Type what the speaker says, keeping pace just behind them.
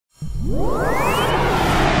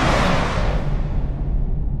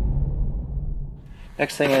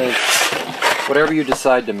Next thing is whatever you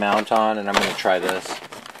decide to mount on, and I'm going to try this.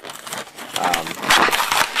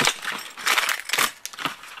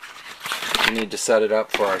 We need to set it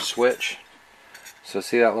up for our switch. So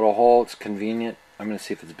see that little hole? It's convenient. I'm going to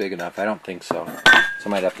see if it's big enough. I don't think so. So I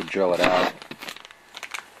might have to drill it out.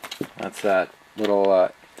 That's that little,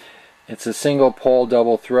 it's a single pole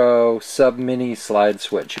double throw sub mini slide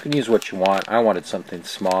switch. You can use what you want. I wanted something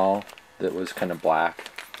small that was kind of black.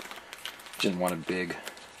 Didn't want a big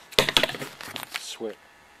switch.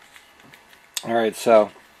 Alright, so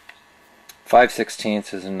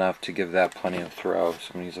 5/16 is enough to give that plenty of throw. So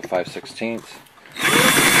I'm going to use a 5/16.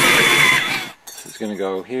 This is going to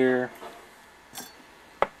go here.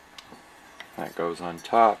 That goes on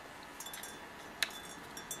top.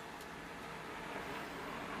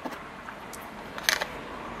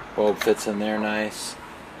 Bulb fits in there nice.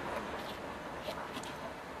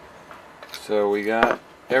 So we got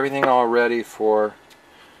everything all ready for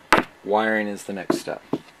wiring is the next step.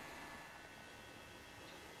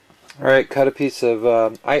 Alright, cut a piece of,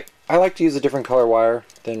 I like to use a different color wire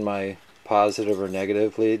than my positive or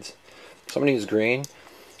negative leads. So I'm going to use green.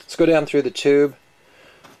 Let's go down through the tube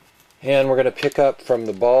and we're going to pick up from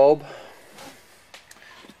the bulb.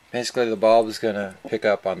 Basically the bulb is going to pick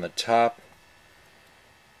up on the top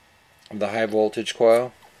of the high voltage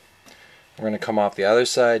coil. We're going to come off the other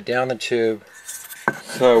side down the tube.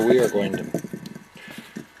 So we're going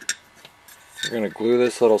to glue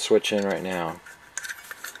this little switch in right now.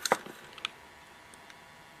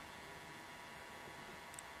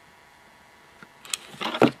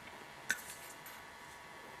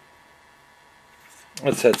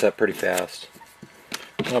 It sets up pretty fast.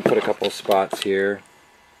 I'll put a couple of spots here.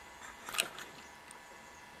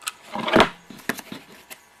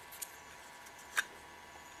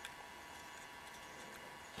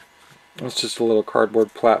 It's just a little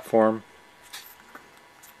cardboard platform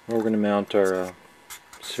where we're going to mount our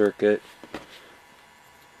circuit.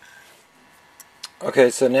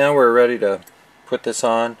 Okay, so now we're ready to put this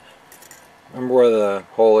on. Remember where the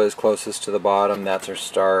hole is closest to the bottom? That's our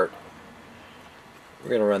start. We're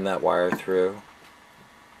going to run that wire through.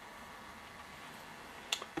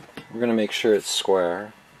 We're going to make sure it's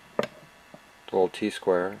square, the little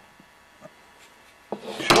T-square.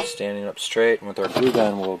 Make sure it's standing up straight, and with our glue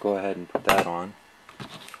gun we'll go ahead and put that on.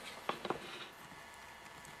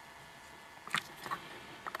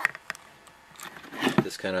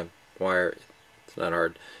 This kind of wire, it's not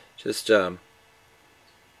hard. Just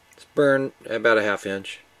burn about a 1/2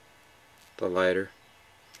 inch, the lighter.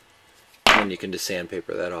 And you can just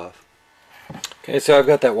sandpaper that off. Okay, so I've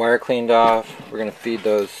got that wire cleaned off. We're going to feed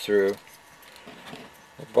those through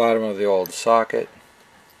the bottom of the old socket.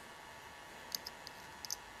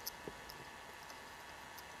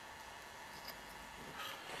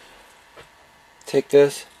 Take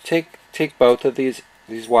this, take both of these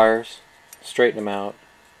wires, straighten them out,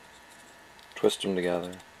 twist them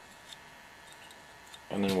together,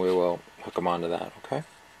 and then we will hook them onto that, okay?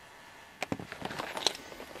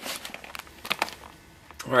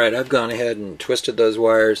 Alright, I've gone ahead and twisted those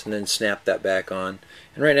wires and then snapped that back on.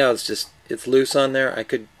 And right now it's loose on there. I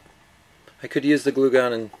could use the glue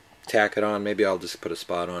gun and tack it on. Maybe I'll just put a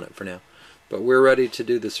spot on it for now. But we're ready to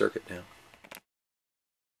do the circuit now.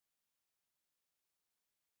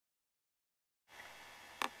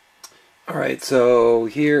 Alright, so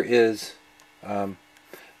here is the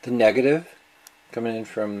negative coming in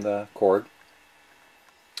from the cord.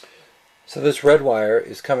 So this red wire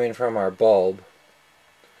is coming from our bulb.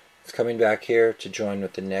 It's coming back here to join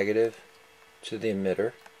with the negative to the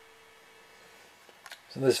emitter.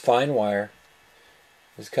 So this fine wire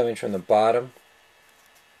is coming from the bottom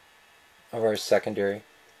of our secondary,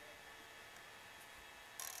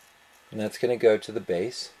 and that's going to go to the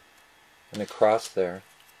base, and across there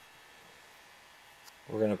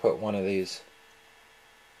we're going to put one of these.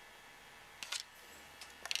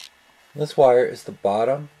 This wire is the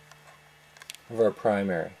bottom of our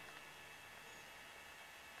primary,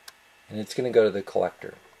 and it's going to go to the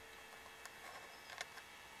collector.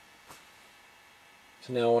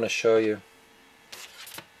 So now I want to show you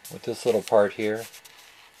with this little part here,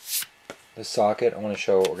 the socket. I want to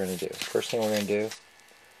show what we're going to do. First thing we're going to do is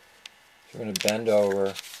we're going to bend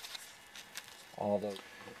over all those.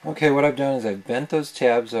 Okay, what I've done is I've bent those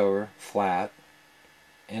tabs over flat,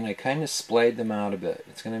 and I kind of splayed them out a bit.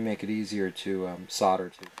 It's going to make it easier to solder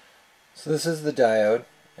to. So this is the diode,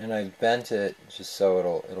 and I've bent it just so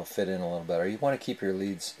it'll fit in a little better. You want to keep your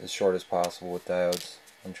leads as short as possible with diodes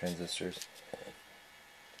and transistors.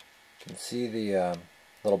 You can see the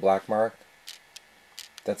little black mark.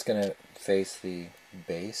 That's going to face the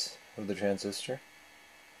base of the transistor.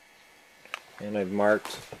 And I've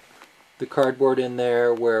marked the cardboard in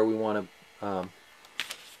there where we want to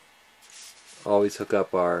always hook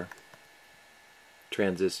up our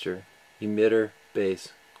transistor, emitter,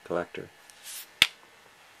 base, collector.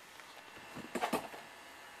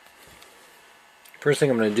 First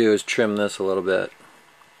thing I'm going to do is trim this a little bit.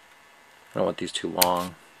 I don't want these too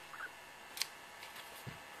long.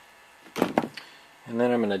 And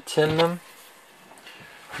then I'm going to tin them.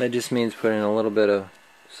 That just means putting a little bit of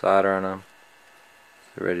solder on them.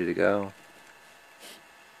 They're ready to go.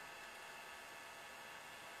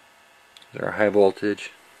 There's our high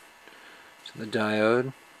voltage. So the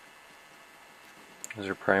diode. There's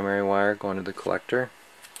our primary wire going to the collector.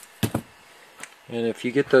 And if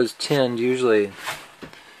you get those tinned, usually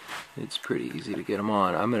it's pretty easy to get them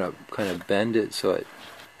on. I'm going to kind of bend it so it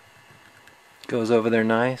goes over there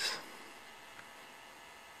nice.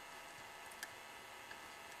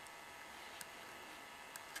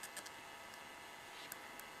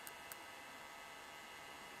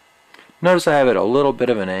 Notice I have it a little bit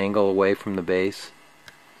of an angle away from the base.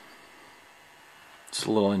 It's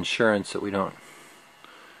a little insurance that we don't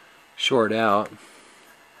short out.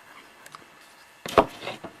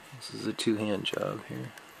 This is a two-hand job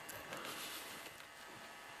here.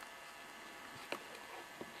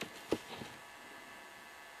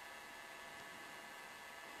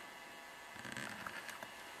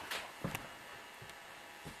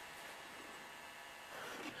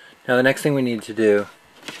 Now the next thing we need to do,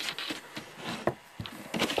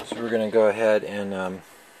 so we're going to go ahead and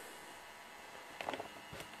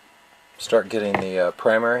start getting the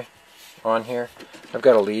primary on here. I've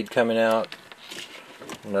got a lead coming out,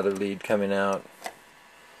 another lead coming out,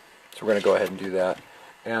 so we're going to go ahead and do that.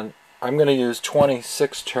 And I'm going to use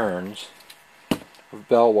 26 turns of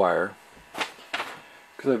bell wire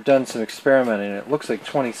because I've done some experimenting and it looks like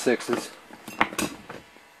 26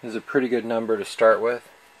 is a pretty good number to start with.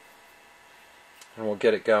 And we'll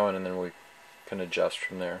get it going and then we can adjust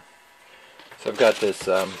from there. So I've got this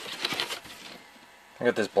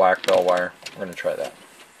black bell wire. We're going to try that.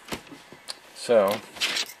 So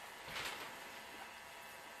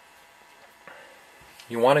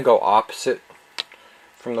you want to go opposite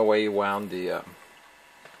from the way you wound the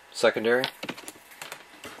secondary.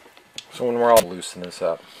 So when we're all loosen this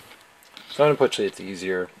up. So I'm going to put it's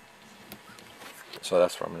easier. So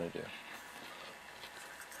that's what I'm going to do.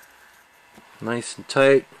 Nice and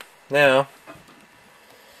tight. Now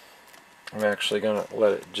I'm actually going to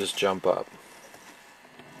let it just jump up.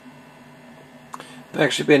 I've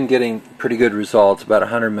actually been getting pretty good results, about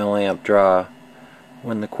 100 milliamp draw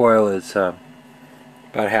when the coil is about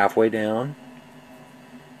halfway down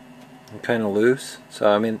and kind of loose.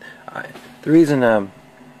 So I mean, the reason I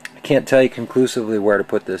can't tell you conclusively where to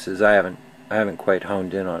put this is I haven't quite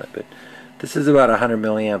honed in on it, but this is about 100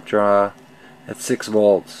 milliamp draw at 6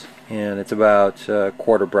 volts. And it's about a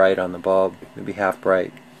quarter bright on the bulb, maybe half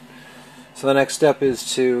bright. So the next step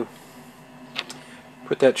is to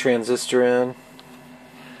put that transistor in.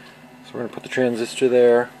 So we're going to put the transistor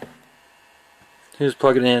there. You just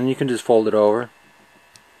plug it in, you can just fold it over.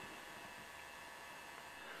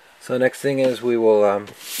 So the next thing is we will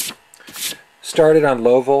start it on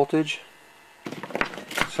low voltage.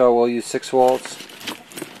 So we'll use 6 volts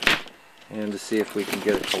and to see if we can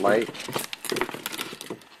get it to light.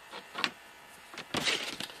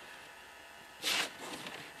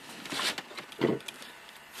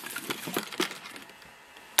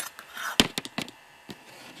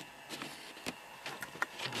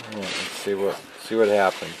 Let's see what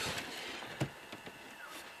happens.